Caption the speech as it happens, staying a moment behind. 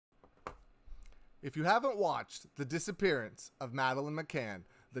If you haven't watched The Disappearance of Madeleine McCann,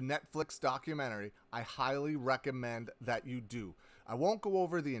 the Netflix documentary, I highly recommend that you do. I won't go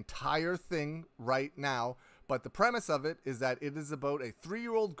over the entire thing right now, but the premise of it is that it is about a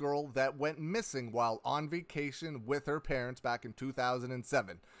 3-year-old girl that went missing while on vacation with her parents back in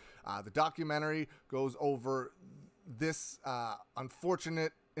 2007. The documentary goes over this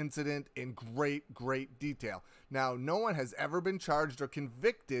unfortunate incident in great detail. Now, no one has ever been charged or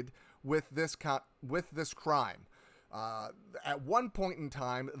convicted with this crime. At one point in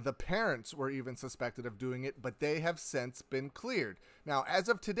time, the parents were even suspected of doing it, but they have since been cleared. Now, as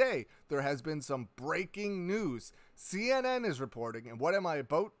of today, there has been some breaking news. CNN is reporting, and what am I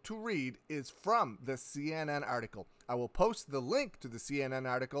about to read is from the CNN article. I will post the link to the CNN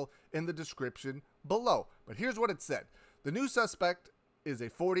article in the description below. But here's what it said. The new suspect is a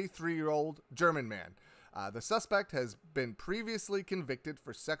 43-year-old German man. The suspect has been previously convicted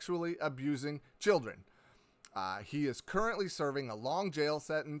for sexually abusing children. He is currently serving a long jail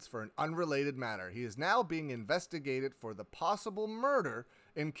sentence for an unrelated matter. He is now being investigated for the possible murder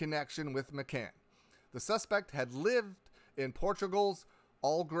in connection with McCann. The suspect had lived in Portugal's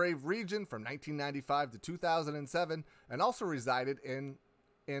Algarve region from 1995 to 2007 and also resided in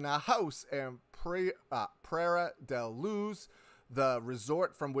a house in Praia da Luz, the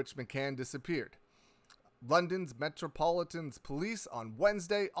resort from which McCann disappeared. London's Metropolitan Police on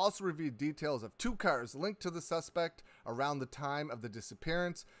Wednesday also reviewed details of 2 cars linked to the suspect around the time of the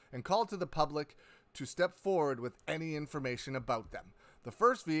disappearance and called to the public to step forward with any information about them. The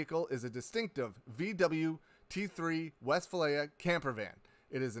first vehicle is a distinctive VW T3 Westfalia camper van.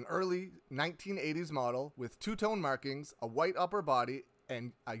 It is an early 1980s model with 2-tone markings, a white upper body,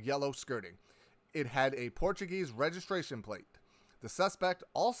 and a yellow skirting. It had a Portuguese registration plate. The suspect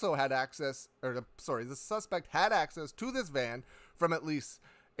had access to this van from at least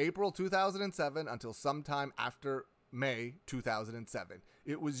April 2007 until sometime after May 2007.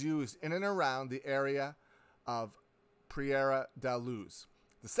 It was used in and around the area of Praia da Luz.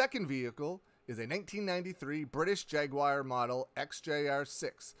 The second vehicle is a 1993 British Jaguar model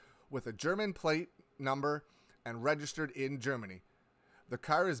XJR6 with a German plate number and registered in Germany. The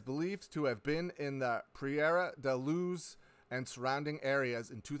car is believed to have been in the Praia da Luz and surrounding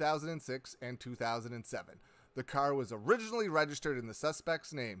areas in 2006 and 2007. The car was originally registered in the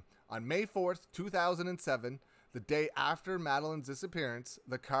suspect's name. On May 4th, 2007, the day after Madeleine's disappearance,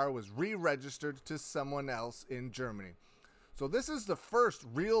 the car was re-registered to someone else in Germany. So this is the first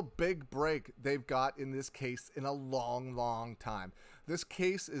real big break they've got in this case in a long time. This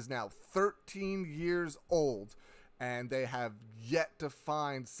case is now 13 years old, and they have yet to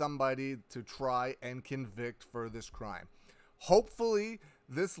find somebody to try and convict for this crime. Hopefully,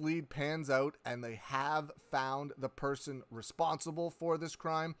 this lead pans out and they have found the person responsible for this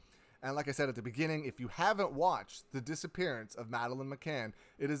crime. And like I said at the beginning, if you haven't watched The Disappearance of Madeleine McCann,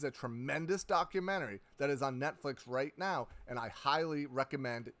 it is a tremendous documentary that is on Netflix right now, and I highly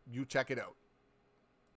recommend you check it out.